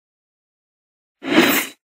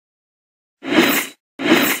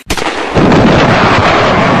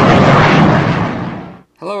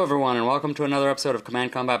welcome to another episode of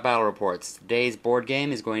Command Combat Battle Reports. Today's board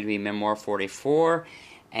game is going to be Memoir 44,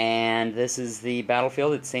 and this is the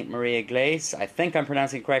battlefield at St. Marie Eglise. I think I'm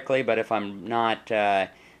pronouncing it correctly, but if I'm not,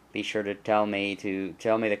 be sure to tell me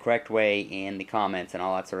the correct way in the comments and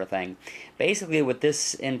all that sort of thing. Basically, what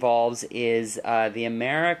this involves is the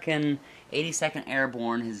American 82nd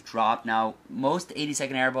Airborne has dropped. Now, most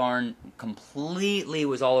 82nd Airborne completely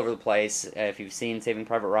was all over the place. If you've seen Saving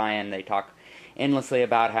Private Ryan, they talk endlessly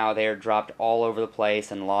about how they're dropped all over the place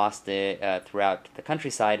and lost throughout the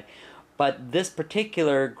countryside. But this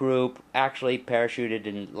particular group actually parachuted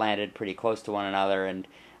and landed pretty close to one another, and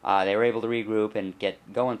they were able to regroup and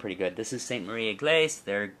get going pretty good. This is St. Marie Eglise.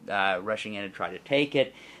 They're rushing in to try to take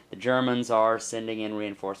it. The Germans are sending in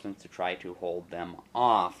reinforcements to try to hold them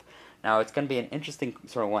off. Now, it's going to be an interesting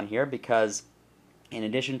sort of one here because in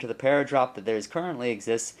addition to the paradrop that there's currently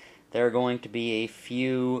exists, there are going to be a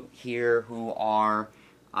few here who are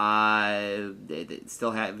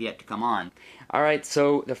still have yet to come on. Alright,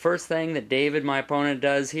 so the first thing that David, my opponent,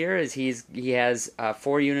 does here is he has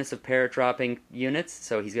 4 units of paradropping units,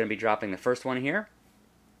 so he's going to be dropping the first one here.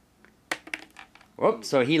 Whoop,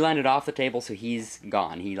 so he landed off the table, so he's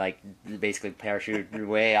gone. He basically parachuted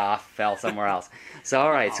way off, fell somewhere else. So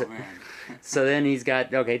alright, so then he's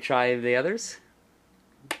got, okay, try the others.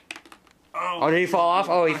 Oh, did he fall off?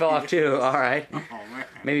 Oh, he fell off too. Alright.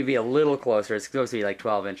 Maybe be a little closer. It's supposed to be like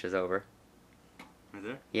 12 inches over. Is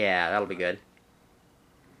it? Yeah, that'll be good.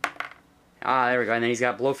 Ah, there we go. And then he's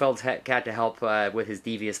got Blofeld's cat to help with his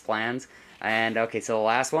devious plans. And, okay, so the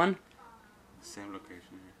last one? Same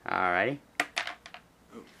location. Alrighty.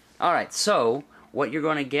 Alright, so what you're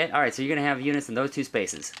going to get... Alright, so you're going to have units in those 2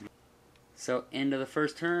 spaces. So, into the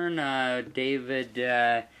first turn,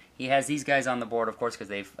 David... he has these guys on the board, of course, because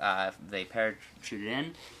they parachuted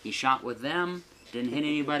in. He shot with them, didn't hit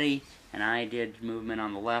anybody, and I did movement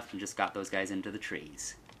on the left and just got those guys into the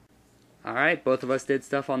trees. Alright, both of us did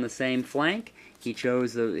stuff on the same flank. He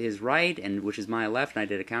chose his right, which is my left, and I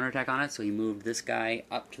did a counterattack on it, so he moved this guy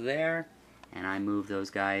up to there, and I moved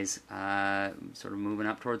those guys sort of moving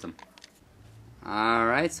up towards them.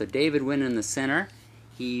 Alright, so David went in the center.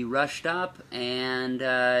 He rushed up and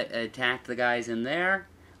attacked the guys in there.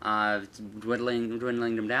 Dwindling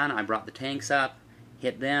them down. I brought the tanks up,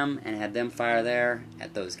 hit them, and had them fire there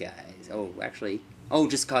at those guys. Oh, actually,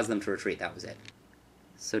 just caused them to retreat. That was it.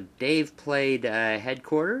 So Dave played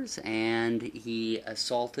headquarters, and he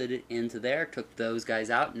assaulted into there, took those guys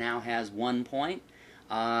out, now has 1 point.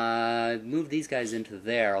 Moved these guys into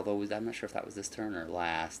there, although I'm not sure if that was this turn or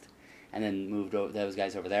last. And then moved those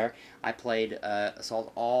guys over there. I played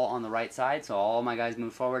assault all on the right side, so all my guys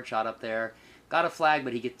moved forward, shot up there. Got a flag,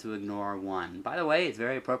 but he gets to ignore 1. By the way, it's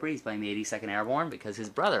very appropriate. He's playing the 82nd Airborne because his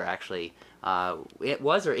brother actually, it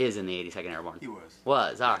was or is in the 82nd Airborne? He was.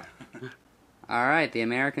 Was, alright. Alright, the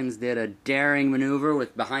Americans did a daring maneuver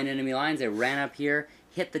with behind enemy lines. They ran up here,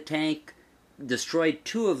 hit the tank, destroyed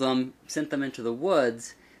 2 of them, sent them into the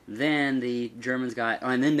woods. Then the Germans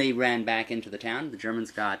and then they ran back into the town. The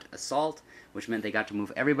Germans got assault, which meant they got to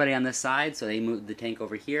move everybody on this side, so they moved the tank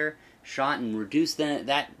over here, shot and reduced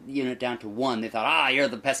that unit down to 1. They thought, you're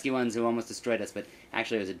the pesky ones who almost destroyed us, but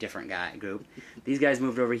actually it was a different group. These guys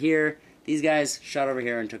moved over here. These guys shot over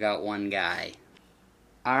here and took out 1 guy.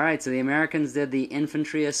 Alright, so the Americans did the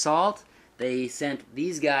infantry assault. They sent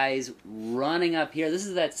these guys running up here. This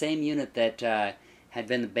is that same unit that had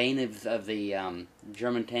been the bane of the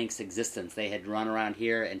German tank's existence. They had run around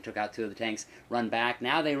here and took out 2 of the tanks, run back.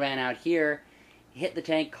 Now they ran out here, hit the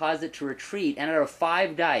tank, caused it to retreat, and out of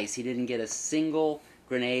 5 dice, he didn't get a single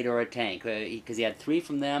grenade or a tank, because he had 3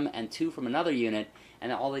 from them and 2 from another unit,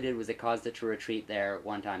 and all they did was they caused it to retreat there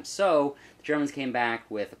 1 time. So, the Germans came back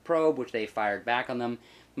with a probe, which they fired back on them,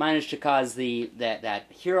 managed to cause that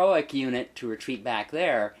heroic unit to retreat back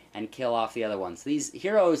there and kill off the other ones. These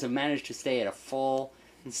heroes have managed to stay at a full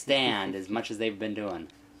stand as much as they've been doing.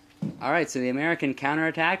 Alright, so the American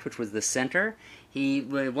counterattacked, which was the center.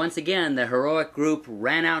 Once again, the heroic group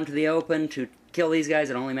ran out into the open to kill these guys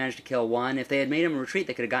and only managed to kill 1. If they had made them retreat,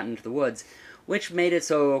 they could have gotten into the woods, which made it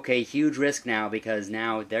so, okay, huge risk now, because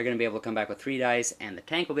now they're going to be able to come back with 3 dice, and the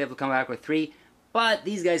tank will be able to come back with 3, but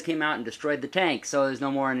these guys came out and destroyed the tank, so there's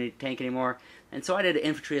no more in the tank anymore. And so I did an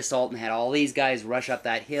infantry assault and had all these guys rush up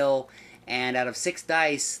that hill, and out of 6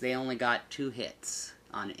 dice, they only got 2 hits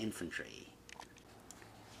on infantry.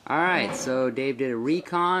 Alright, so Dave did a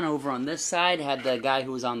recon over on this side, had the guy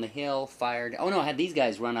who was on the hill fired, had these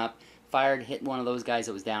guys run up, fired, hit one of those guys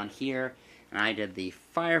that was down here, and I did the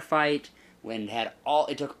firefight,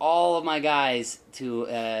 it took all of my guys to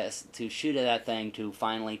shoot at that thing to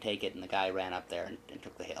finally take it, and the guy ran up there and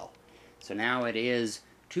took the hill. So now it is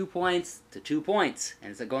 2 points to 2 points, and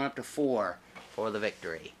it's going up to 4 for the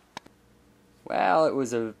victory. Well, it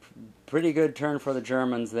was a pretty good turn for the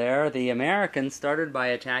Germans there. The Americans started by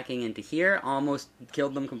attacking into here, almost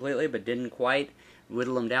killed them completely, but didn't quite,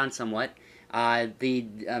 whittle them down somewhat. The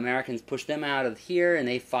Americans pushed them out of here, and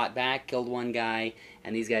they fought back, killed one guy,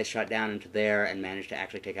 and these guys shot down into there and managed to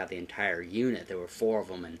actually take out the entire unit. There were 4 of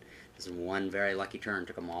them, and just one very lucky turn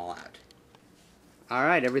took them all out.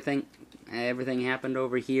 Alright, everything happened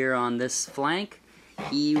over here on this flank.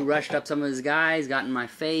 He rushed up some of his guys, got in my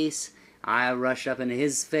face. I rushed up into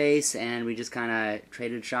his face, and we just kind of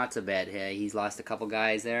traded shots a bit. He's lost a couple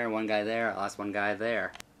guys there, one guy there, I lost one guy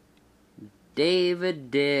there.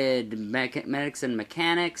 David did medics and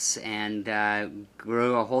mechanics, and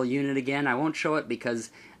grew a whole unit again. I won't show it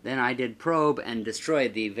because then I did probe and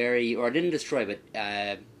destroyed the very, or didn't destroy, but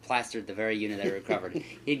plastered the very unit that I recovered.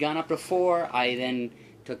 He'd gone up to 4, I then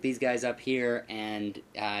took these guys up here and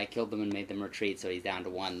killed them and made them retreat, so he's down to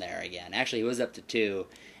 1 there again. Actually, he was up to 2,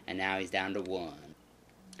 and now he's down to 1.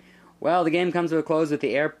 Well, the game comes to a close with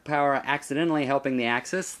the air power accidentally helping the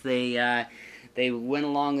Axis. They went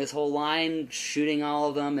along this whole line, shooting all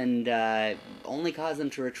of them, and only caused them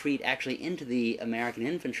to retreat actually into the American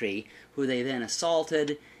infantry, who they then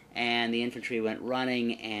assaulted, and the infantry went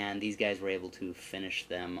running, and these guys were able to finish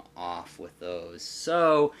them off with those.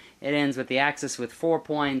 So, it ends with the Axis with 4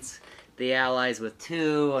 points, the Allies with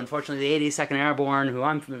 2. Unfortunately, the 82nd Airborne, who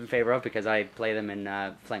I'm in favor of because I play them in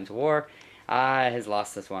Flames of War, has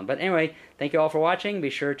lost this one. But anyway, thank you all for watching. Be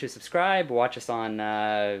sure to subscribe. Watch us on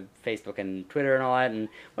Facebook and Twitter and all that. And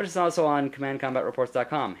watch us also on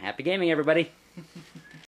commandcombatreports.com. Happy gaming, everybody!